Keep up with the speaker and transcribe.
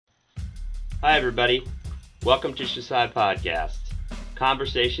Hi, everybody. Welcome to Shasai Podcasts,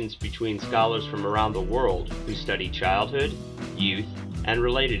 conversations between scholars from around the world who study childhood, youth, and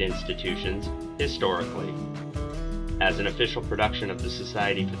related institutions historically. As an official production of the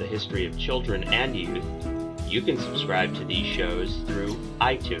Society for the History of Children and Youth, you can subscribe to these shows through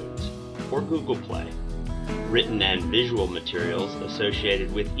iTunes or Google Play. Written and visual materials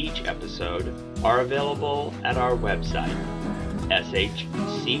associated with each episode are available at our website,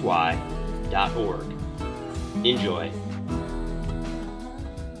 shcy.org. Enjoy.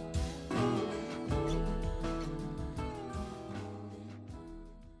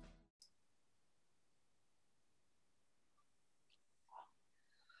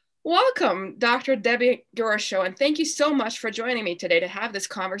 Welcome, Dr. Debbie Doroshow, and thank you so much for joining me today to have this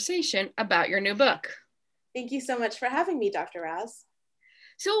conversation about your new book. Thank you so much for having me, Dr. Raz.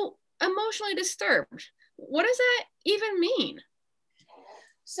 So, emotionally disturbed, what does that even mean?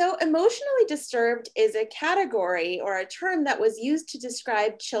 So, emotionally disturbed is a category or a term that was used to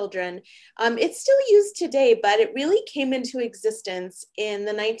describe children. It's still used today, but it really came into existence in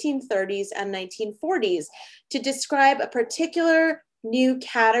the 1930s and 1940s to describe a particular new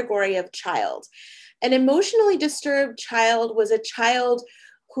category of child. An emotionally disturbed child was a child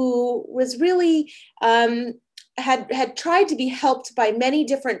who was really had tried to be helped by many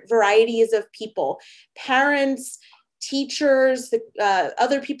different varieties of people, parents, teachers,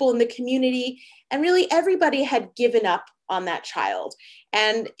 other people in the community, and really everybody had given up on that child.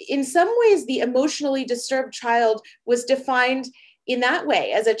 And in some ways, the emotionally disturbed child was defined in that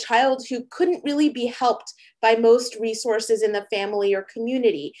way, as a child who couldn't really be helped by most resources in the family or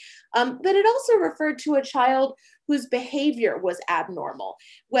community. But it also referred to a child whose behavior was abnormal,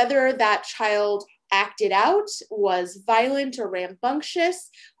 whether that child acted out, was violent or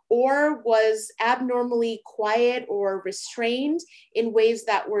rambunctious, or was abnormally quiet or restrained in ways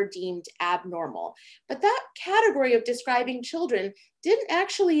that were deemed abnormal. But that category of describing children didn't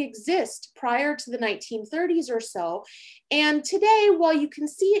actually exist prior to the 1930s or so. And today, while you can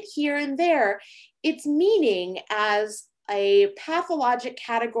see it here and there, its meaning as a pathologic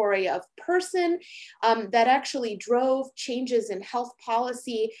category of person that actually drove changes in health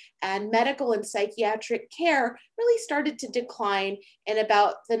policy and medical and psychiatric care really started to decline in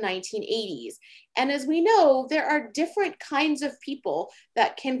about the 1980s. And as we know, there are different kinds of people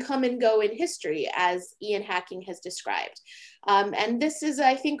that can come and go in history, as Ian Hacking has described. And this is,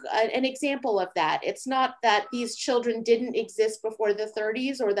 I think, an example of that. It's not that these children didn't exist before the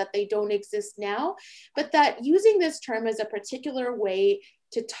 30s or that they don't exist now, but that using this term as a particular way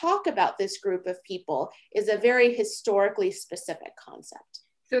to talk about this group of people is a very historically specific concept.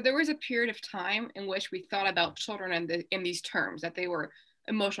 So there was a period of time in which we thought about children in these terms, that they were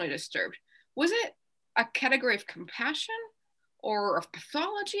emotionally disturbed. Was it a category of compassion or of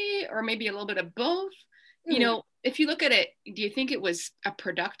pathology, or maybe a little bit of both? You know, if you look at it, do you think it was a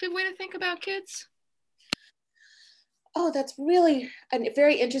productive way to think about kids? Oh, that's really a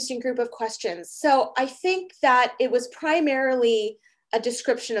very interesting group of questions. So I think that it was primarily a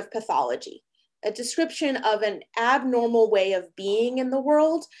description of pathology, a description of an abnormal way of being in the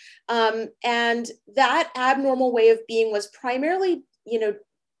world. And that abnormal way of being was primarily,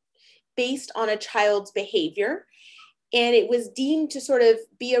 based on a child's behavior. And it was deemed to sort of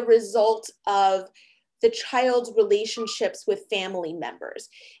be a result of the child's relationships with family members.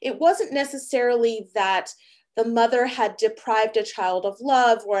 It wasn't necessarily that the mother had deprived a child of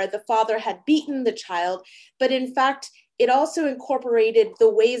love or the father had beaten the child, but in fact, it also incorporated the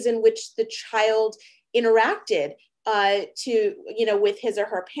ways in which the child interacted with his or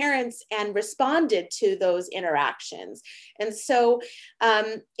her parents and responded to those interactions. And so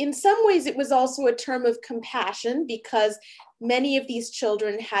in some ways, it was also a term of compassion because many of these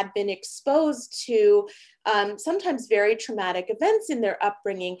children had been exposed to sometimes very traumatic events in their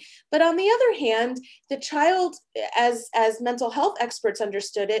upbringing. But on the other hand, the child, as mental health experts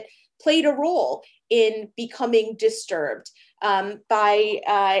understood it, played a role in becoming disturbed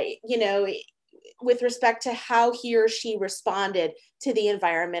with respect to how he or she responded to the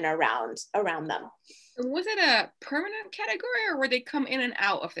environment around them. Was it a permanent category, or would they come in and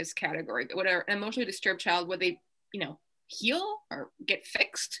out of this category? Would an emotionally disturbed child, would they, heal or get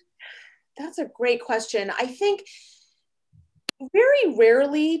fixed? That's a great question. I think very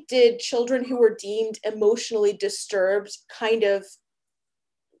rarely did children who were deemed emotionally disturbed kind of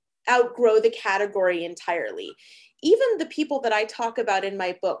outgrow the category entirely. even the people that I talk about in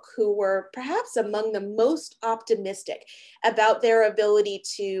my book who were perhaps among the most optimistic about their ability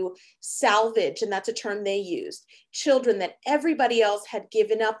to salvage, and that's a term they used, children that everybody else had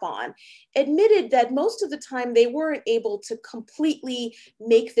given up on, admitted that most of the time they weren't able to completely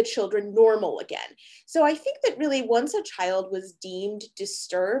make the children normal again. So I think that really once a child was deemed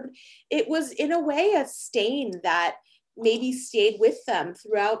disturbed, it was in a way a stain that maybe stayed with them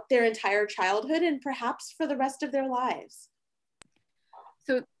throughout their entire childhood and perhaps for the rest of their lives.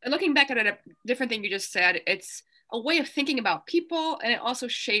 So looking back at a different thing you just said, it's a way of thinking about people, and it also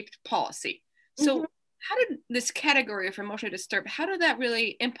shaped policy. So how did this category of emotionally disturbed, how did that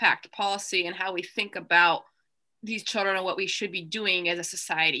really impact policy and how we think about these children and what we should be doing as a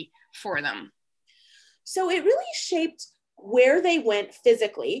society for them? So it really shaped where they went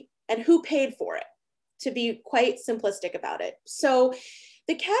physically and who paid for it, to be quite simplistic about it. So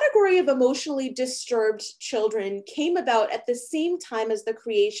the category of emotionally disturbed children came about at the same time as the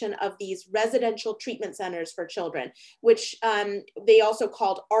creation of these residential treatment centers for children, which they also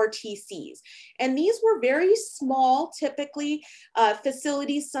called RTCs. And these were very small, typically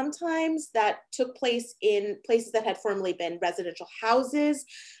facilities sometimes that took place in places that had formerly been residential houses.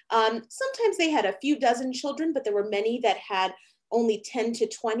 Sometimes they had a few dozen children, but there were many that had only 10 to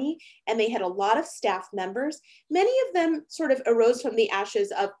 20, and they had a lot of staff members. Many of them sort of arose from the ashes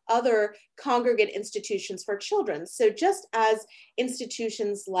of other congregate institutions for children. So just as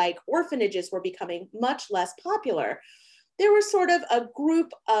institutions like orphanages were becoming much less popular, there was sort of a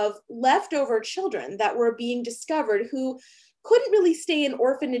group of leftover children that were being discovered who couldn't really stay in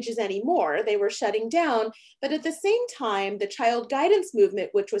orphanages anymore. They were shutting down, but at the same time, the child guidance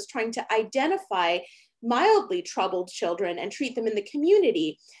movement, which was trying to identify mildly troubled children and treat them in the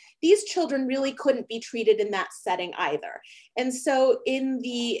community, these children really couldn't be treated in that setting either. And so in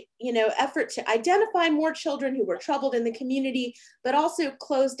the effort to identify more children who were troubled in the community, but also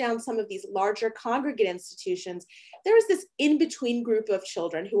close down some of these larger congregate institutions, there was this in-between group of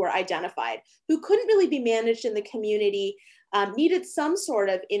children who were identified, who couldn't really be managed in the community, needed some sort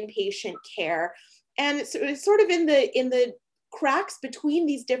of inpatient care. And so it was sort of in the cracks between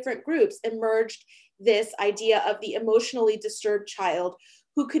these different groups emerged this idea of the emotionally disturbed child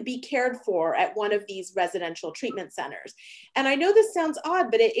who could be cared for at one of these residential treatment centers. And I know this sounds odd,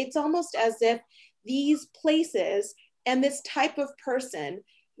 but it's almost as if these places and this type of person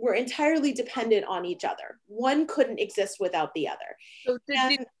were entirely dependent on each other. One couldn't exist without the other. So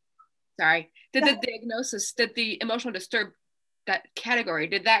did the diagnosis, did the emotional disturbed, that category,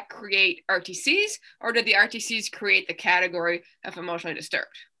 did that create RTCs, or did the RTCs create the category of emotionally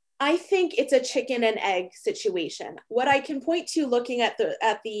disturbed? I think it's a chicken and egg situation. What I can point to looking at the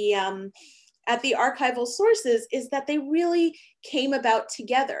archival sources is that they really came about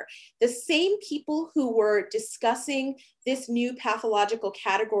together. The same people who were discussing this new pathological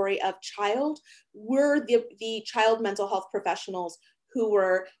category of child were the child mental health professionals who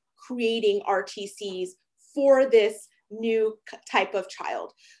were creating RTCs for this new type of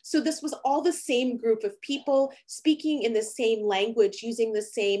child. So this was all the same group of people speaking in the same language, using the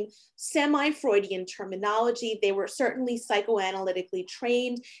same semi-Freudian terminology. They were certainly psychoanalytically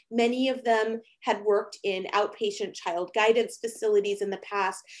trained. Many of them had worked in outpatient child guidance facilities in the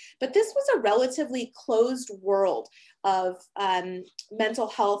past, but this was a relatively closed world of mental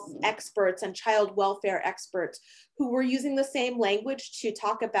health experts and child welfare experts who were using the same language to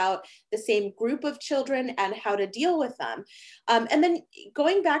talk about the same group of children and how to deal with them. And then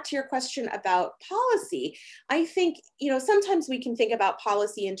going back to your question about policy, I think, sometimes we can think about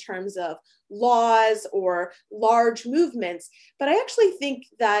policy in terms of laws or large movements, but I actually think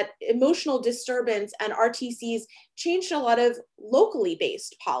that emotional disturbance and RTCs changed a lot of locally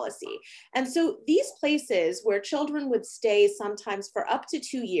based policy. And so these places where children would stay sometimes for up to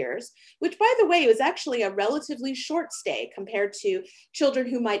 2 years, which by the way was actually a relatively short stay compared to children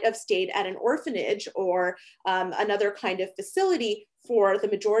who might have stayed at an orphanage or another kind of facility for the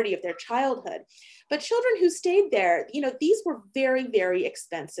majority of their childhood. But children who stayed there, these were very, very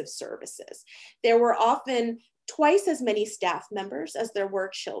expensive services. There were often twice as many staff members as there were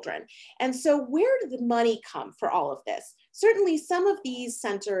children. And so where did the money come for all of this? Certainly some of these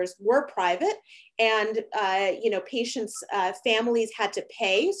centers were private and, patients' families had to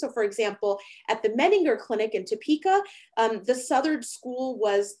pay. So for example, at the Menninger Clinic in Topeka, the Southard School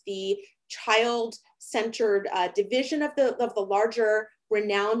was the child-centered division of the larger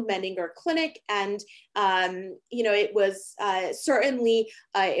renowned Menninger Clinic. And, it was certainly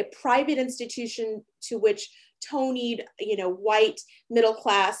a private institution to which Tonyed, white middle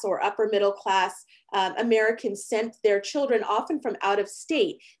class or upper middle class Americans sent their children often from out of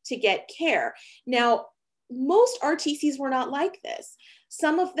state to get care. Now, most RTCs were not like this.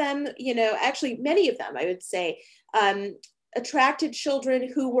 Some of them, actually many of them, I would say, attracted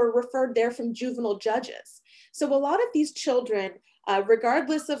children who were referred there from juvenile judges. So a lot of these children,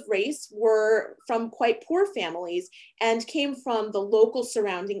 regardless of race, were from quite poor families and came from the local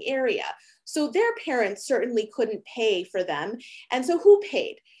surrounding area. So their parents certainly couldn't pay for them. And so who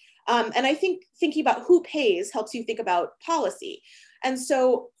paid? And I think thinking about who pays helps you think about policy. And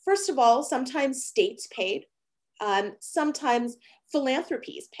so, first of all, sometimes states paid, sometimes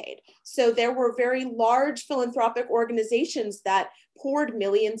philanthropies paid. So there were very large philanthropic organizations that poured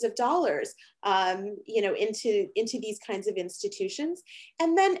millions of dollars, into these kinds of institutions.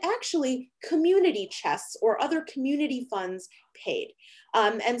 And then actually community chests or other community funds paid.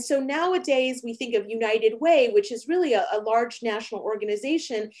 And so nowadays we think of United Way, which is really a large national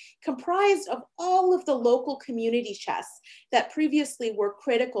organization comprised of all of the local community chests that previously were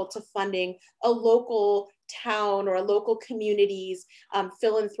critical to funding a local town or a local community's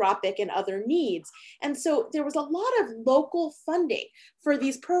philanthropic and other needs. And so there was a lot of local funding for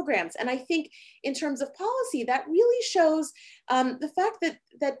these programs. And I think in terms of policy, that really shows the fact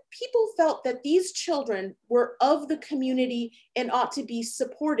that people felt that these children were of the community and ought to be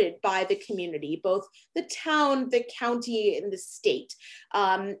supported by the community, both the town, the county, and the state.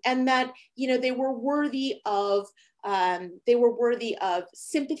 And that, they were worthy of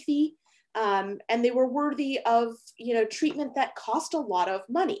sympathy. And they were worthy of, treatment that cost a lot of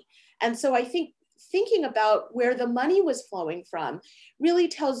money. And so I think thinking about where the money was flowing from really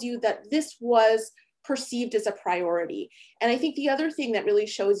tells you that this was perceived as a priority. And I think the other thing that really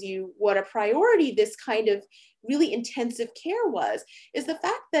shows you what a priority this kind of really intensive care was, is the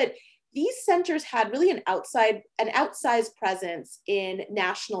fact that these centers had really an outsized presence in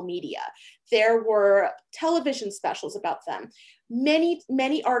national media. There were television specials about them, many,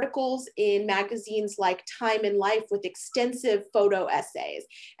 many articles in magazines like Time and Life with extensive photo essays.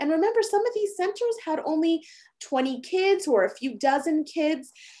 And remember, some of these centers had only 20 kids or a few dozen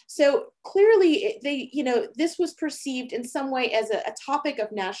kids. So clearly this was perceived in some way as a topic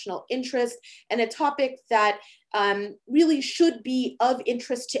of national interest and a topic that really should be of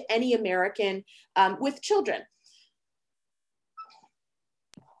interest to any American with children.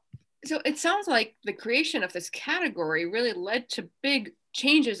 So it sounds like the creation of this category really led to big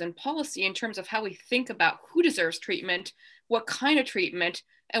changes in policy in terms of how we think about who deserves treatment, what kind of treatment,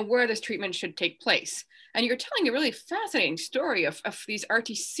 and where this treatment should take place. And you're telling a really fascinating story of these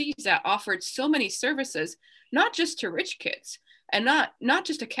RTCs that offered so many services, not just to rich kids, and not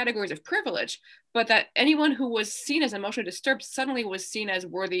just to categories of privilege, but that anyone who was seen as emotionally disturbed suddenly was seen as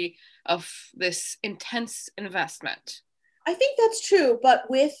worthy of this intense investment. I think that's true, but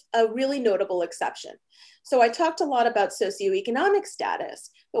with a really notable exception. So I talked a lot about socioeconomic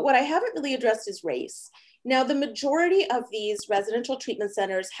status, but what I haven't really addressed is race. Now, the majority of these residential treatment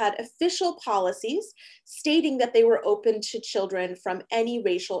centers had official policies stating that they were open to children from any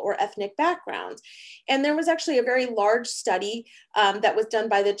racial or ethnic background. And there was actually a very large study that was done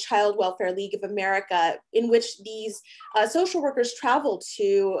by the Child Welfare League of America, in which these social workers traveled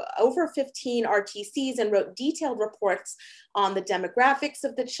to over 15 RTCs and wrote detailed reports on the demographics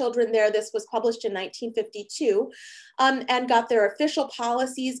of the children there. This was published in 1952, and got their official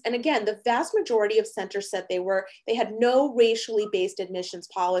policies. And again, the vast majority of centers said they had no racially based admissions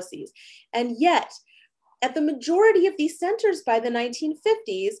policies. And yet, at the majority of these centers by the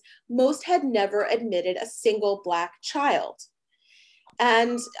 1950s, most had never admitted a single Black child.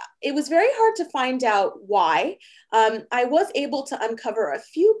 And it was very hard to find out why. I was able to uncover a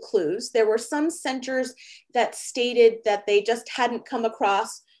few clues. There were some centers that stated that they just hadn't come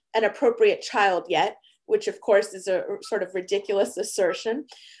across an appropriate child yet, which of course is a sort of ridiculous assertion.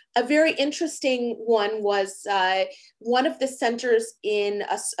 A very interesting one was one of the centers in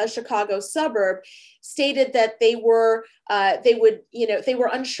a Chicago suburb stated that they were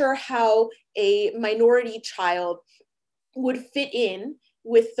unsure how a minority child would fit in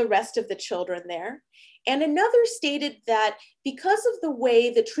with the rest of the children there. And another stated that because of the way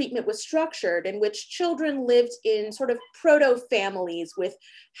the treatment was structured, in which children lived in sort of proto-families with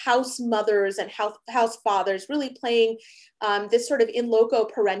house mothers and house fathers really playing this sort of in loco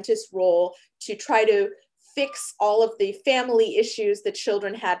parentis role to try to fix all of the family issues that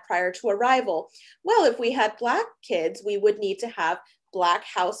children had prior to arrival. Well, if we had Black kids, we would need to have Black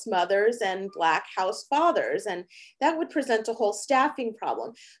house mothers and Black house fathers, and that would present a whole staffing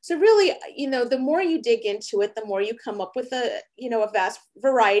problem. So really, the more you dig into it, the more you come up with a vast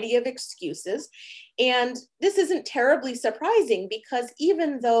variety of excuses. And this isn't terribly surprising, because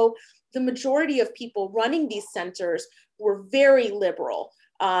even though the majority of people running these centers were very liberal,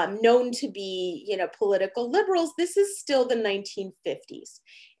 known to be, political liberals, this is still the 1950s.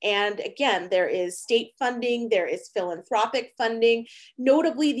 And again, there is state funding, there is philanthropic funding.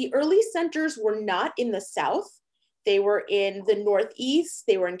 Notably, the early centers were not in the South. They were in the Northeast,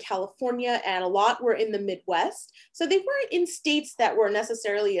 they were in California, and a lot were in the Midwest. So they weren't in states that were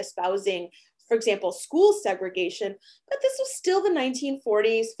necessarily espousing, for example, school segregation, but this was still the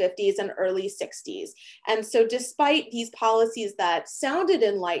 1940s, 50s, and early 60s. And so despite these policies that sounded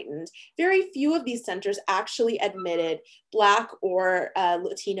enlightened, very few of these centers actually admitted Black or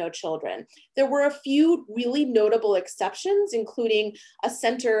Latino children. There were a few really notable exceptions, including a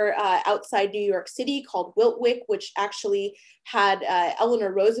center outside New York City called Wiltwyck, which actually had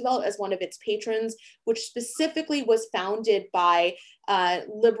Eleanor Roosevelt as one of its patrons, which specifically was founded by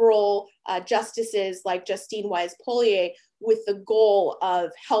liberal justices like Justine Wise-Pollier with the goal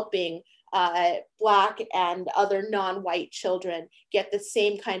of helping Black and other non-white children get the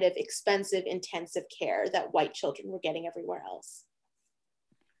same kind of expensive, intensive care that white children were getting everywhere else.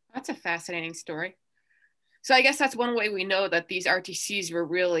 That's a fascinating story. So I guess that's one way we know that these RTCs were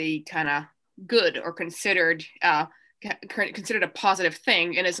really kind of good or considered a positive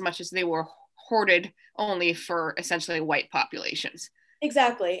thing, in as much as they were hoarded only for essentially white populations.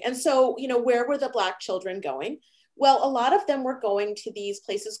 Exactly. And so, where were the Black children going? Well, a lot of them were going to these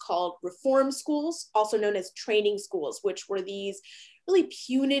places called reform schools, also known as training schools, which were these really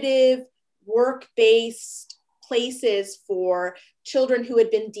punitive, work-based places for children who had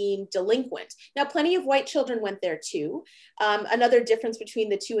been deemed delinquent. Now, plenty of white children went there too. Another difference between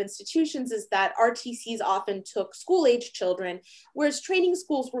the two institutions is that RTCs often took school-age children, whereas training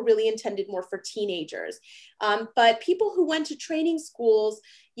schools were really intended more for teenagers. But people who went to training schools,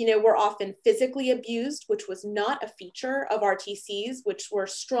 were often physically abused, which was not a feature of RTCs, which were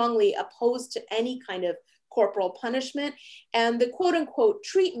strongly opposed to any kind of corporal punishment. And the quote unquote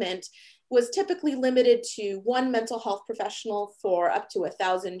treatment was typically limited to one mental health professional for up to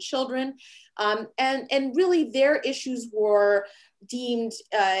 1,000 children. And really their issues were deemed,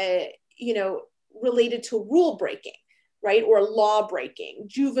 related to rule breaking, right? Or law breaking,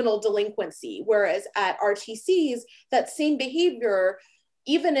 juvenile delinquency. Whereas at RTCs, that same behavior,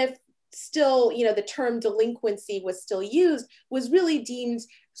 even if still, the term delinquency was still used, was really deemed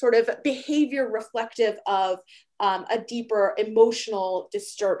sort of behavior reflective of a deeper emotional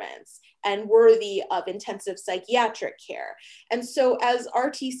disturbance and worthy of intensive psychiatric care. And so as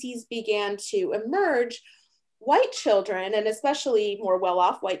RTCs began to emerge, white children, and especially more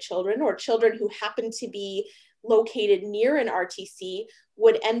well-off white children or children who happened to be located near an RTC,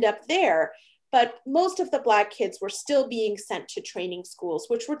 would end up there. But most of the Black kids were still being sent to training schools,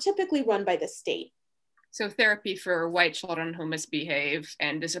 which were typically run by the state. So therapy for white children who misbehave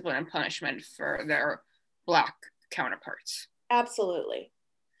and discipline and punishment for their Black counterparts. Absolutely.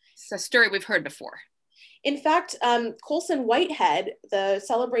 It's a story we've heard before. In fact, Colson Whitehead, the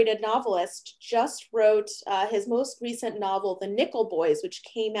celebrated novelist, just wrote his most recent novel, The Nickel Boys, which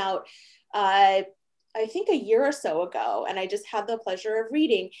came out, I think a year or so ago, and I just had the pleasure of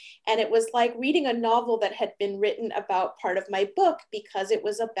reading. And it was like reading a novel that had been written about part of my book, because it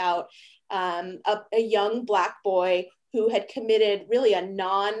was about a young Black boy who had committed really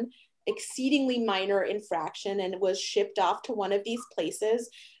a exceedingly minor infraction and was shipped off to one of these places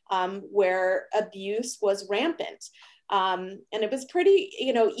where abuse was rampant. And it was pretty,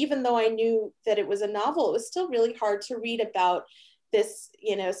 even though I knew that it was a novel, it was still really hard to read about this,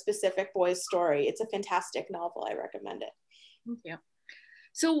 specific boy's story. It's a fantastic novel. I recommend it. Thank you.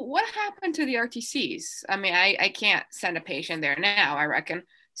 So what happened to the RTCs? I mean, I can't send a patient there now, I reckon.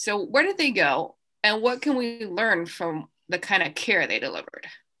 So where did they go? And what can we learn from the kind of care they delivered?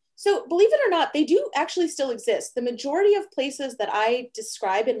 So believe it or not, they do actually still exist. The majority of places that I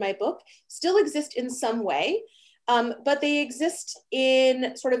describe in my book still exist in some way, but they exist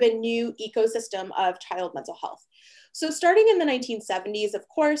in sort of a new ecosystem of child mental health. So starting in the 1970s, of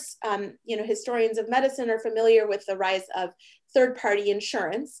course, historians of medicine are familiar with the rise of third-party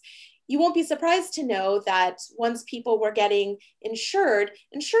insurance. You won't be surprised to know that once people were getting insured,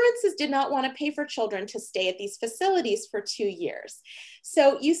 insurances did not want to pay for children to stay at these facilities for 2 years.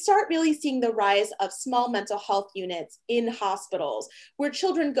 So you start really seeing the rise of small mental health units in hospitals where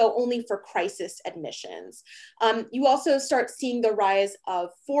children go only for crisis admissions. You also start seeing the rise of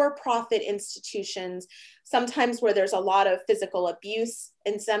for-profit institutions, sometimes where there's a lot of physical abuse,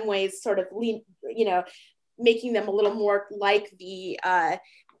 in some ways sort of, making them a little more like the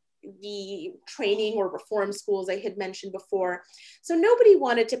the training or reform schools I had mentioned before. So nobody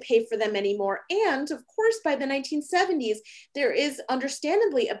wanted to pay for them anymore. And of course, by the 1970s, there is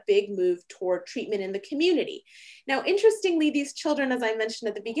understandably a big move toward treatment in the community. Now, interestingly, these children, as I mentioned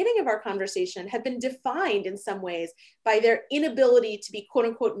at the beginning of our conversation, have been defined in some ways by their inability to be quote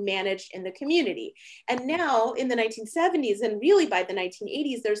unquote managed in the community. And now in the 1970s and really by the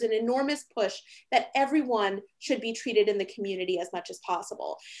 1980s, there's an enormous push that everyone should be treated in the community as much as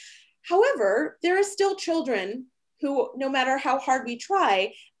possible. However, there are still children who, no matter how hard we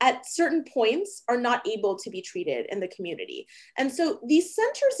try, at certain points are not able to be treated in the community. And so these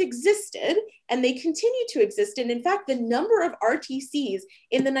centers existed and they continue to exist. And in fact, the number of RTCs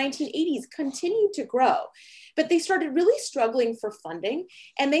in the 1980s continued to grow, but they started really struggling for funding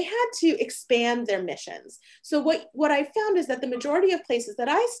and they had to expand their missions. So what I found is that the majority of places that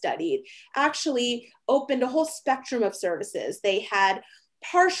I studied actually opened a whole spectrum of services. They had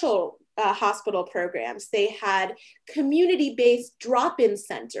partial hospital programs. They had community-based drop-in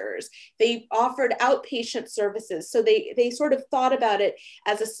centers. They offered outpatient services. So they sort of thought about it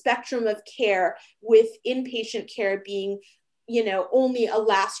as a spectrum of care, with inpatient care being, you know, only a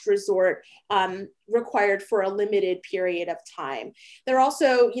last resort required for a limited period of time. There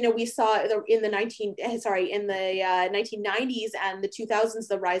also, you know, we saw in the 1990s and the 2000s,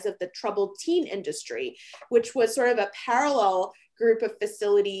 the rise of the troubled teen industry, which was sort of a parallel group of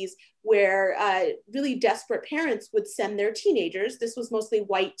facilities where really desperate parents would send their teenagers. This was mostly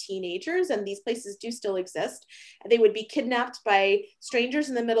white teenagers, and these places do still exist. They would be kidnapped by strangers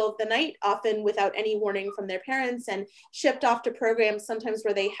in the middle of the night, often without any warning from their parents, and shipped off to programs sometimes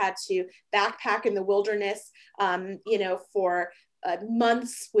where they had to backpack in the wilderness, you know, for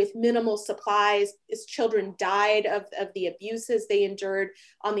months with minimal supplies. As children died of the abuses they endured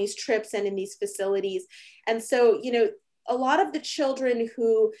on these trips and in these facilities. And so, you know, a lot of the children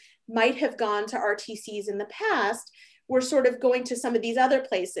who might have gone to RTCs in the past were sort of going to some of these other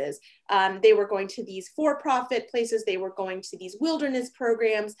places. They were going to these for-profit places. They were going to these wilderness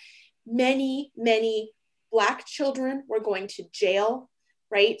programs. Many Black children were going to jail,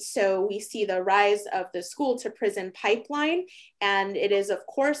 right? So we see the rise of the school to prison pipeline. And it is, of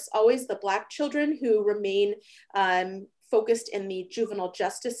course, always the Black children who remain focused in the juvenile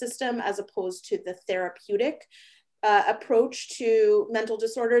justice system as opposed to the therapeutic approach to mental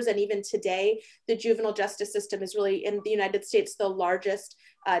disorders. And even today, the juvenile justice system is really, in the United States, the largest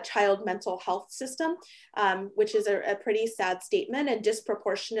child mental health system, which is a pretty sad statement, and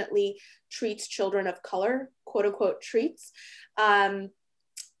disproportionately treats children of color, quote unquote, treats. And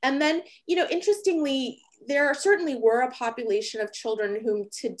then, you know, interestingly, there certainly were a population of children whom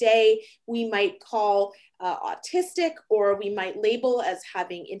today we might call autistic, or we might label as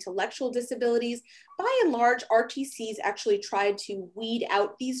having intellectual disabilities. By and large, RTCs actually tried to weed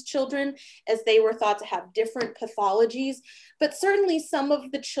out these children, as they were thought to have different pathologies. But certainly some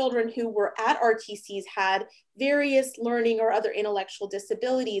of the children who were at RTCs had various learning or other intellectual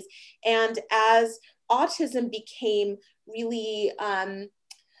disabilities. And as autism became really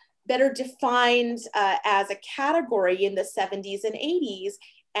better defined as a category in the 70s and 80s,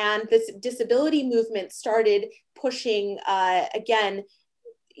 and this disability movement started pushing, again,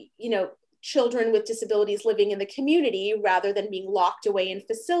 you know, children with disabilities living in the community rather than being locked away in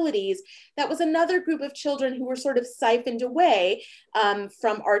facilities. That was another group of children who were sort of siphoned away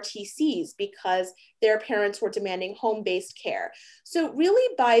from RTCs because their parents were demanding home-based care. So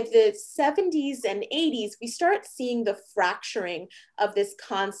really by the 70s and 80s, we start seeing the fracturing of this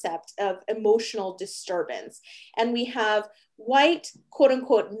concept of emotional disturbance. And we have white, quote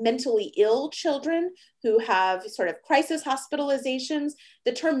unquote, mentally ill children who have sort of crisis hospitalizations.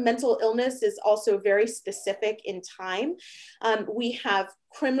 The term mental illness is also very specific in time. We have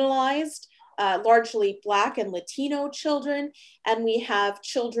criminalized largely Black and Latino children, and we have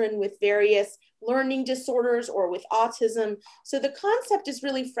children with various learning disorders or with autism. So the concept is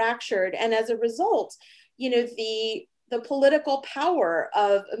really fractured. And as a result, you know, the political power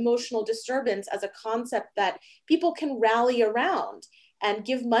of emotional disturbance as a concept that people can rally around and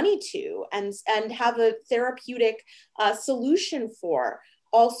give money to and have a therapeutic solution for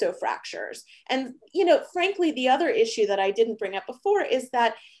also fractures. And, you know, frankly, the other issue that I didn't bring up before is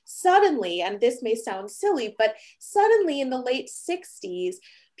that suddenly, and this may sound silly, but suddenly in the late 60s,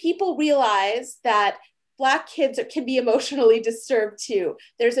 people realized that Black kids can be emotionally disturbed too.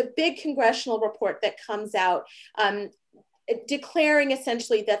 There's a big congressional report that comes out declaring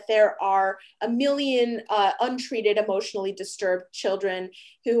essentially that there are 1 million untreated emotionally disturbed children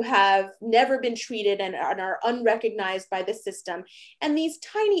who have never been treated and are unrecognized by the system. And these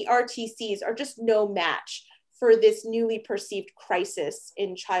tiny RTCs are just no match for this newly perceived crisis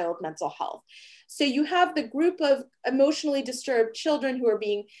in child mental health. So you have the group of emotionally disturbed children who are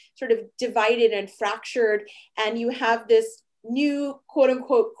being sort of divided and fractured, and you have this new quote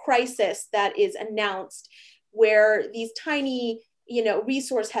unquote crisis that is announced where these tiny,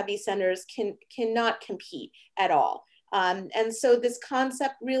 resource heavy centers cannot compete at all. And so this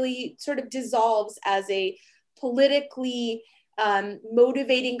concept really sort of dissolves as a politically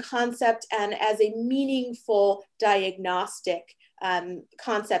motivating concept and as a meaningful diagnostic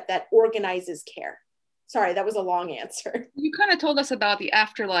concept that organizes care. Sorry, that was a long answer. You kind of told us about the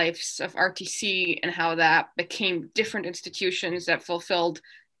afterlives of RTC and how that became different institutions that fulfilled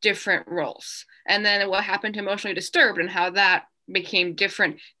different roles. And then what happened to emotionally disturbed and how that became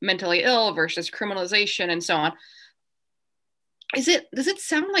different mentally ill versus criminalization and so on. Does it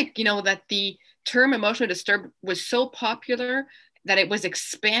sound like, that the term emotionally disturbed was so popular that it was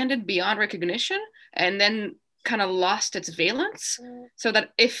expanded beyond recognition and then kind of lost its valence? So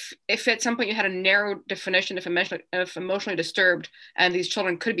that if at some point you had a narrow definition of emotionally disturbed and these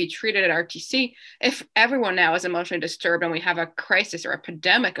children could be treated at RTC, if everyone now is emotionally disturbed and we have a crisis or a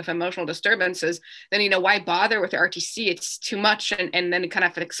pandemic of emotional disturbances, then, why bother with the RTC? It's too much, and then it kind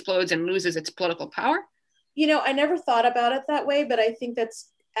of explodes and loses its political power. I never thought about it that way, but I think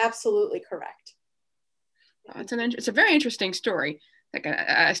that's absolutely correct. It's a very interesting story, like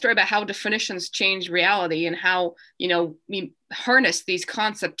a story about how definitions change reality and how, we harness these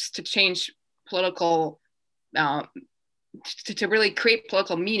concepts to change political, to really create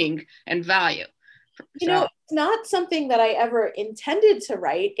political meaning and value. It's not something that I ever intended to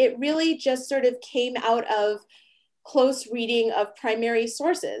write. It really just sort of came out of close reading of primary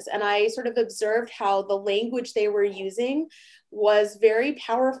sources. And I sort of observed how the language they were using was very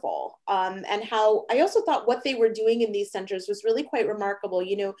powerful. And how I also thought what they were doing in these centers was really quite remarkable.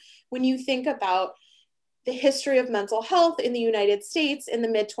 When you think about the history of mental health in the United States in the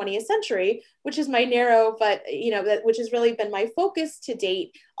mid 20th century, which is my narrow, but, which has really been my focus to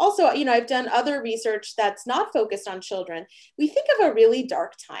date. Also, I've done other research that's not focused on children. We think of a really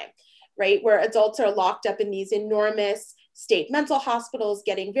dark time, right? Where adults are locked up in these enormous state mental hospitals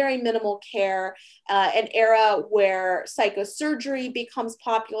getting very minimal care, an era where psychosurgery becomes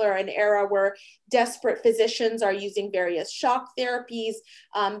popular, an era where desperate physicians are using various shock therapies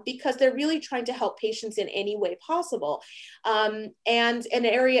because they're really trying to help patients in any way possible. And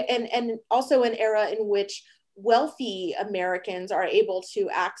also an era in which wealthy Americans are able to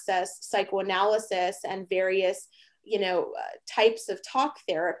access psychoanalysis and various types of talk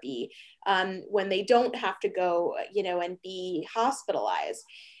therapy when they don't have to go, and be hospitalized.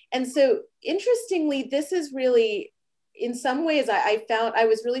 And so interestingly, this is really, in some ways, I found I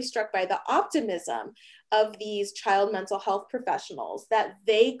was really struck by the optimism of these child mental health professionals that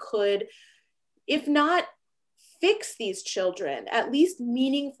they could, if not fix these children, at least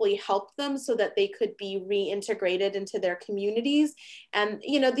meaningfully help them so that they could be reintegrated into their communities. And,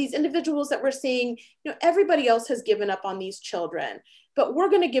 these individuals that we're seeing, everybody else has given up on these children, but we're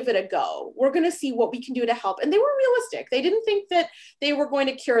going to give it a go. We're going to see what we can do to help. And they were realistic. They didn't think that they were going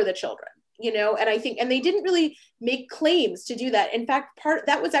to cure the children, and they didn't really make claims to do that. In fact,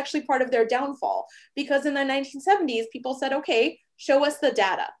 that was actually part of their downfall, because in the 1970s, people said, okay, show us the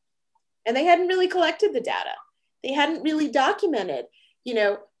data. And they hadn't really collected the data. They hadn't really documented,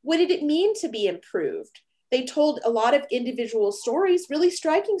 what did it mean to be improved? They told a lot of individual stories, really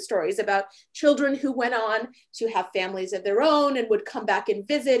striking stories about children who went on to have families of their own and would come back and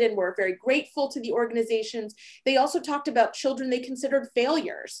visit and were very grateful to the organizations. They also talked about children they considered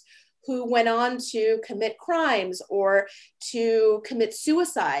failures who went on to commit crimes or to commit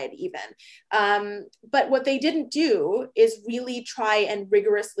suicide even. But what they didn't do is really try and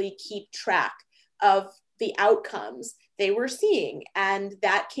rigorously keep track of the outcomes they were seeing. And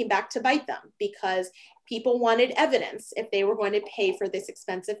that came back to bite them because people wanted evidence if they were going to pay for this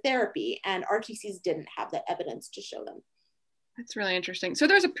expensive therapy. And RTCs didn't have that evidence to show them. That's really interesting. So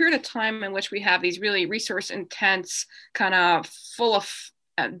there's a period of time in which we have these really resource intense, kind of full of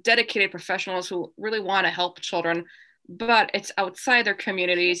dedicated professionals who really want to help children, but it's outside their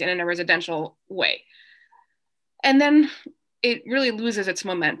communities and in a residential way. And then it really loses its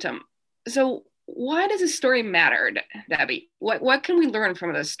momentum. So why does this story matter, Debbie? What can we learn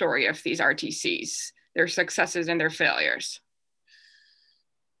from the story of these RTCs, their successes and their failures?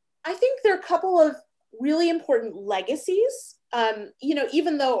 I think there are a couple of really important legacies.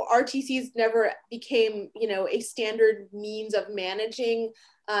 Even though RTCs never became, a standard means of managing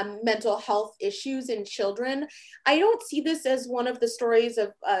mental health issues in children, I don't see this as one of the stories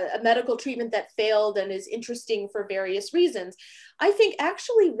of a medical treatment that failed and is interesting for various reasons. I think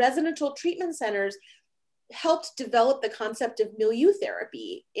actually residential treatment centers helped develop the concept of milieu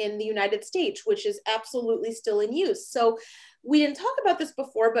therapy in the United States, which is absolutely still in use. So we didn't talk about this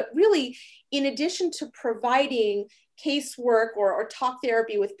before, but really, in addition to providing casework or talk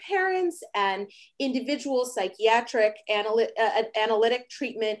therapy with parents and individual psychiatric analytic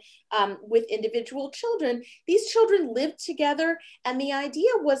treatment with individual children, these children lived together. And the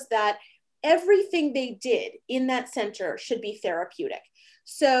idea was that everything they did in that center should be therapeutic.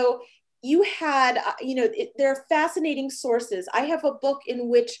 So you had, there are fascinating sources. I have a book in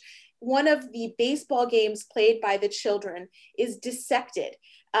which one of the baseball games played by the children is dissected.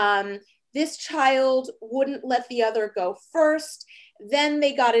 This child wouldn't let the other go first. Then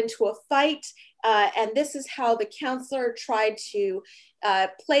they got into a fight. And this is how the counselor tried to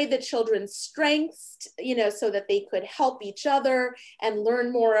play the children's strengths, so that they could help each other and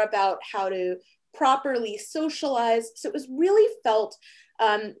learn more about how to properly socialize. So it was really felt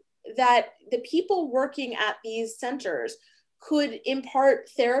that the people working at these centers could impart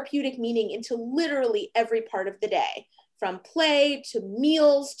therapeutic meaning into literally every part of the day, from play to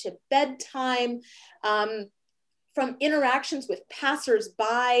meals to bedtime, from interactions with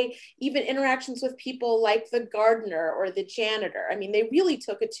passersby, even interactions with people like the gardener or the janitor. I mean, they really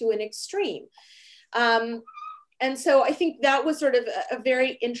took it to an extreme. And so I think that was sort of a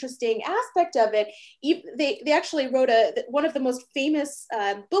very interesting aspect of it. They actually wrote one of the most famous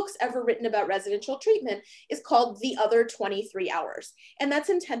books ever written about residential treatment is called The Other 23 Hours. And that's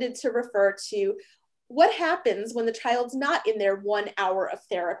intended to refer to what happens when the child's not in their 1 hour of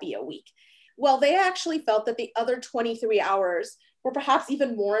therapy a week. Well, they actually felt that the other 23 hours were perhaps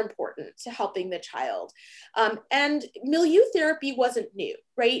even more important to helping the child. And milieu therapy wasn't new,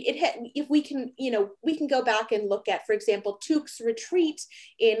 right? If we can, we can go back and look at, for example, Tooke's Retreat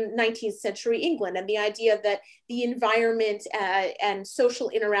in 19th century England, and the idea that the environment and social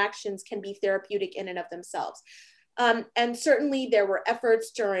interactions can be therapeutic in and of themselves. And certainly there were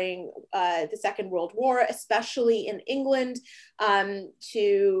efforts during the Second World War, especially in England,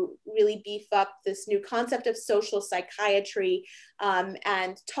 to really beef up this new concept of social psychiatry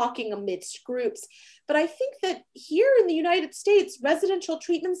and talking amidst groups. But I think that here in the United States, residential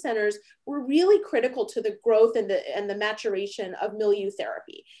treatment centers were really critical to the growth and the maturation of milieu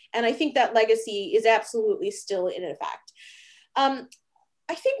therapy. And I think that legacy is absolutely still in effect.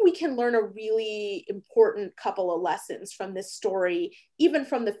 I think we can learn a really important couple of lessons from this story, even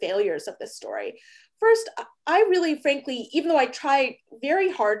from the failures of this story. First, I really, frankly, even though I try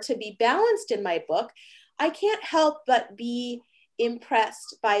very hard to be balanced in my book, I can't help but be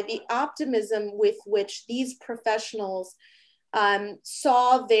impressed by the optimism with which these professionals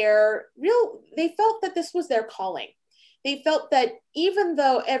saw they felt that this was their calling. They felt that even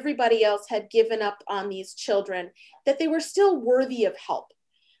though everybody else had given up on these children, that they were still worthy of help.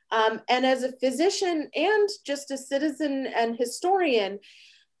 And as a physician and just a citizen and historian,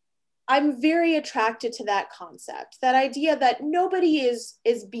 I'm very attracted to that concept, that idea that nobody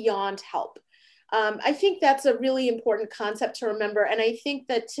is beyond help. I think that's a really important concept to remember. And I think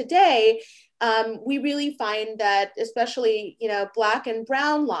that today, we really find that especially, Black and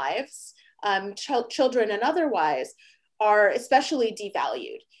brown lives, children and otherwise, are especially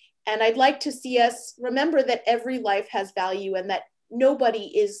devalued. And I'd like to see us remember that every life has value and that nobody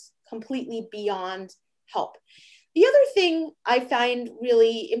is completely beyond help. The other thing I find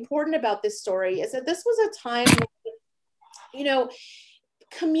really important about this story is that this was a time when,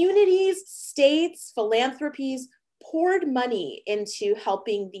 communities, states, philanthropies poured money into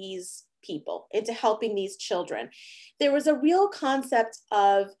helping these people, into helping these children. There was a real concept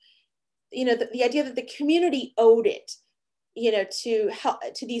of, the idea that the community owed it,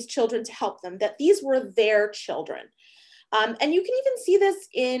 to these children to help them, that these were their children. And you can even see this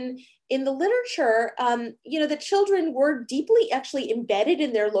in the literature. The children were deeply actually embedded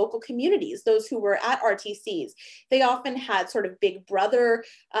in their local communities, those who were at RTCs. They often had sort of big brother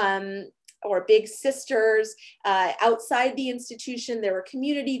or big sisters outside the institution. There were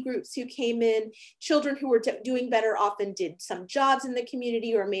community groups who came in. Children who were doing better often did some jobs in the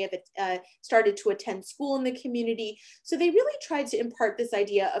community or may have started to attend school in the community. So they really tried to impart this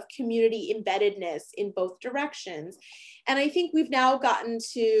idea of community embeddedness in both directions. And I think we've now gotten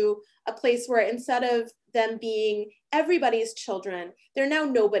to a place where instead of them being everybody's children, they're now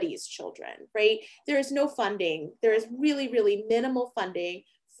nobody's children, right? There is no funding. There is really, really minimal funding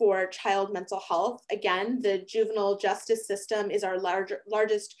for child mental health. Again, the juvenile justice system is our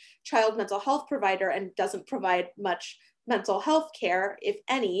largest child mental health provider and doesn't provide much mental health care, if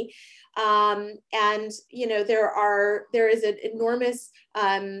any. And there is an enormous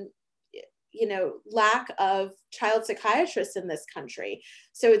lack of child psychiatrists in this country.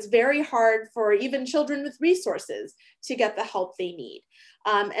 So it's very hard for even children with resources to get the help they need.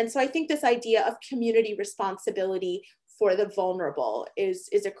 And so I think this idea of community responsibility for the vulnerable is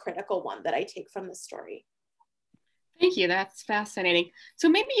a critical one that I take from the story. Thank you. That's fascinating. So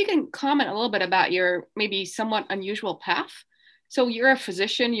maybe you can comment a little bit about your maybe somewhat unusual path. So you're a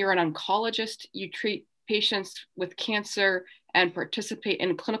physician, you're an oncologist, you treat patients with cancer and participate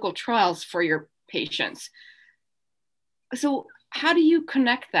in clinical trials for your patients. So how do you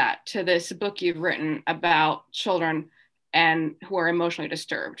connect that to this book you've written about children and who are emotionally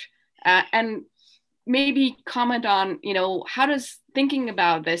disturbed? And maybe comment on, how does thinking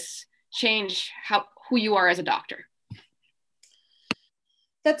about this change who you are as a doctor?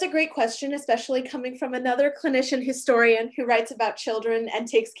 That's a great question, especially coming from another clinician historian who writes about children and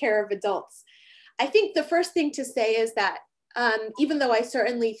takes care of adults. I think the first thing to say is that even though I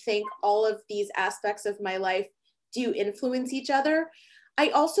certainly think all of these aspects of my life do influence each other, I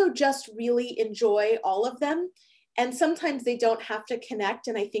also just really enjoy all of them. And sometimes they don't have to connect,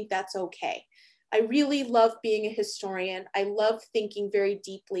 and I think that's okay. I really love being a historian. I love thinking very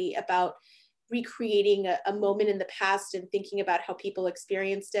deeply about recreating a moment in the past and thinking about how people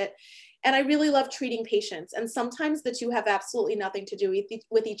experienced it. And I really love treating patients. And sometimes the two have absolutely nothing to do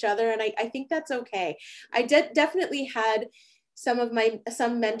with each other. And I think that's okay. I definitely had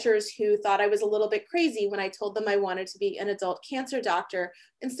some mentors who thought I was a little bit crazy when I told them I wanted to be an adult cancer doctor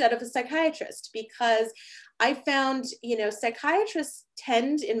instead of a psychiatrist, because I found, psychiatrists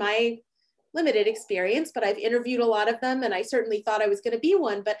tend, in my limited experience, but I've interviewed a lot of them, and I certainly thought I was going to be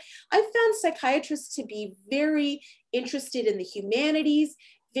one, but I found psychiatrists to be very interested in the humanities,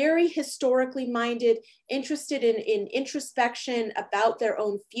 very historically minded, interested in introspection about their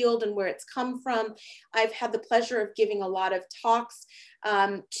own field and where it's come from. I've had the pleasure of giving a lot of talks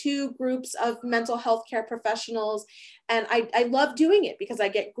to groups of mental health care professionals. And I love doing it because I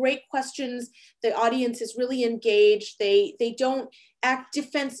get great questions. The audience is really engaged. They don't act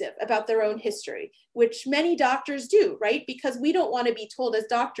defensive about their own history, which many doctors do, right? Because we don't want to be told as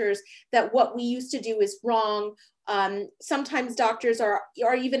doctors that what we used to do is wrong. Sometimes doctors are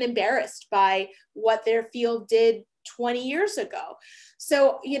even embarrassed by what their field did 20 years ago.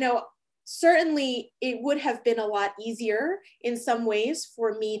 So, certainly it would have been a lot easier in some ways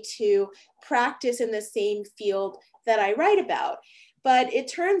for me to practice in the same field that I write about. But it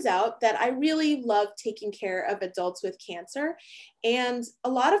turns out that I really love taking care of adults with cancer. And a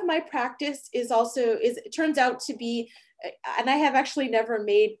lot of my practice it turns out to be, and I have actually never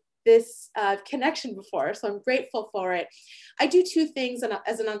made this connection before, so I'm grateful for it. I do two things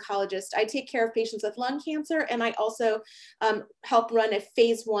as an oncologist. I take care of patients with lung cancer, and I also help run a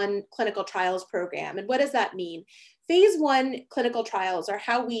phase 1 clinical trials program. And what does that mean? Phase 1 clinical trials are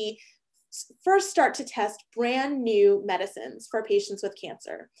how we first start to test brand new medicines for patients with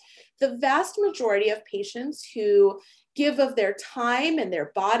cancer. The vast majority of patients who give of their time and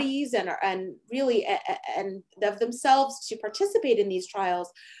their bodies and really and of themselves to participate in these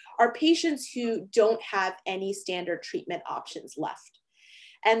trials are patients who don't have any standard treatment options left.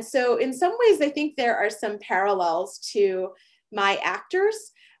 And so in some ways, I think there are some parallels to my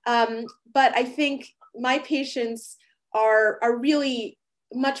actors, but I think my patients are really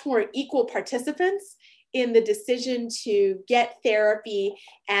much more equal participants in the decision to get therapy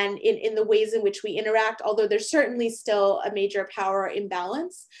and in the ways in which we interact, although there's certainly still a major power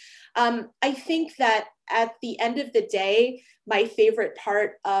imbalance. I think that at the end of the day, my favorite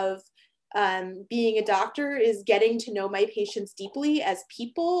part of being a doctor is getting to know my patients deeply as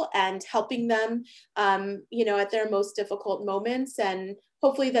people and helping them, at their most difficult moments, and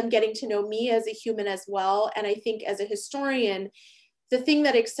hopefully them getting to know me as a human as well. And I think as a historian, the thing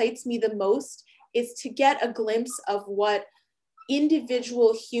that excites me the most is to get a glimpse of what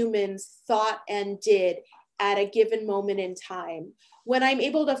individual humans thought and did at a given moment in time. When I'm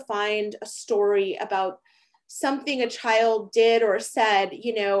able to find a story about something a child did or said,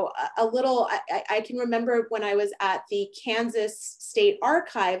 I can remember when I was at the Kansas State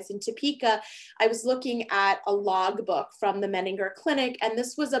Archives in Topeka, I was looking at a logbook from the Menninger Clinic. And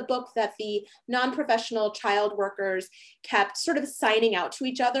this was a book that the non-professional child workers kept sort of signing out to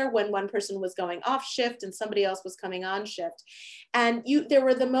each other when one person was going off shift and somebody else was coming on shift. And there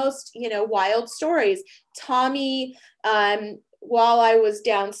were the most, wild stories. Tommy, while I was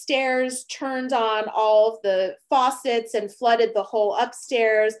downstairs, turned on all of the faucets and flooded the whole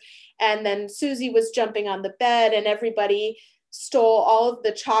upstairs. And then Susie was jumping on the bed and everybody stole all of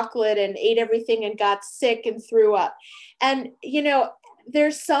the chocolate and ate everything and got sick and threw up. And,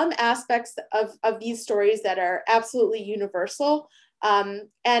 there's some aspects of these stories that are absolutely universal.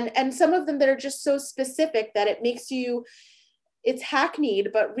 And some of them that are just so specific that it makes you, it's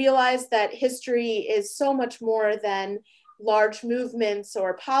hackneyed, but realize that history is so much more than large movements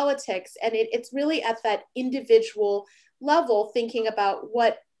or politics. And it's really at that individual level, thinking about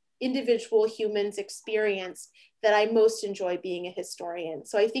what individual humans experience, that I most enjoy being a historian.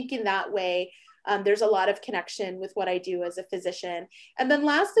 So I think in that way, there's a lot of connection with what I do as a physician. And then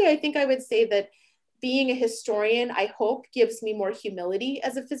lastly, I think I would say that being a historian, I hope, gives me more humility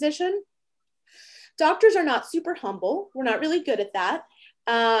as a physician. Doctors are not super humble. We're not really good at that.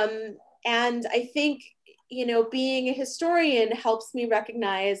 And I think, being a historian helps me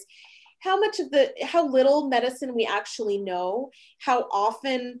recognize how little medicine we actually know, how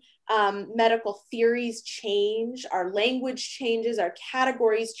often medical theories change, our language changes, our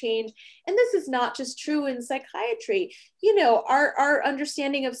categories change. And this is not just true in psychiatry. Our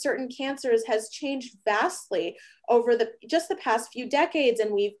understanding of certain cancers has changed vastly over just the past few decades.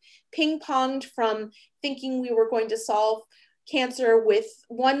 And we've ping-ponged from thinking we were going to solve cancer with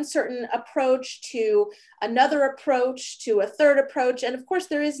one certain approach to another approach to a third approach. And of course,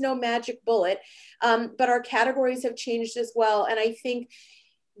 there is no magic bullet, but our categories have changed as well. And I think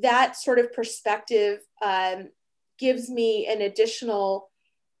that sort of perspective gives me an additional,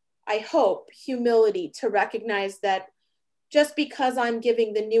 I hope, humility to recognize that just because I'm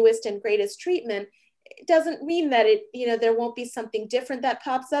giving the newest and greatest treatment, it doesn't mean that there won't be something different that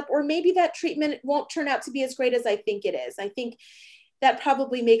pops up, or maybe that treatment won't turn out to be as great as I think it is. I think that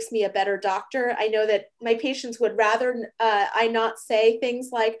probably makes me a better doctor. I know that my patients would rather I not say things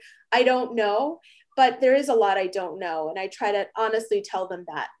like, I don't know, but there is a lot I don't know. And I try to honestly tell them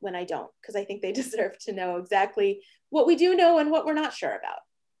that when I don't, because I think they deserve to know exactly what we do know and what we're not sure about.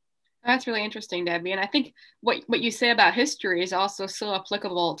 That's really interesting, Debbie. And I think what you say about history is also so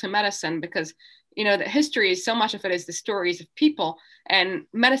applicable to medicine, because that history is, so much of it is the stories of people, and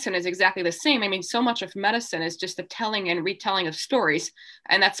medicine is exactly the same. I mean, so much of medicine is just the telling and retelling of stories.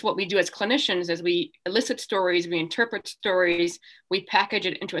 And that's what we do as clinicians, as we elicit stories, we interpret stories, we package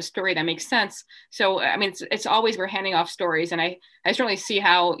it into a story that makes sense. So, I mean, it's always, we're handing off stories. And I certainly see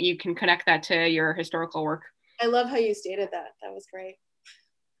how you can connect that to your historical work. I love how you stated that. That was great.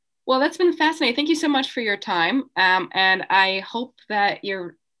 Well, that's been fascinating. Thank you so much for your time. And I hope that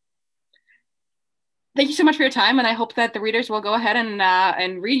Thank you so much for your time, and I hope that the readers will go ahead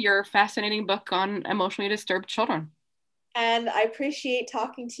and read your fascinating book on emotionally disturbed children. And I appreciate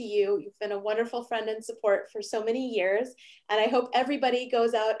talking to you. You've been a wonderful friend and support for so many years, and I hope everybody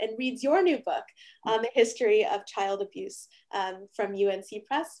goes out and reads your new book on the history of child abuse from UNC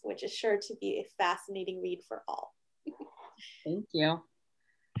Press, which is sure to be a fascinating read for all. Thank you.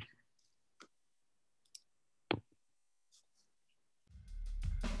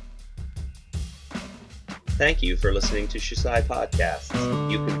 Thank you for listening to Shusai Podcasts.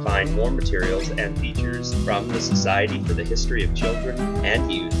 You can find more materials and features from the Society for the History of Children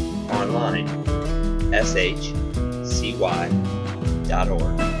and Youth online, shcy.org.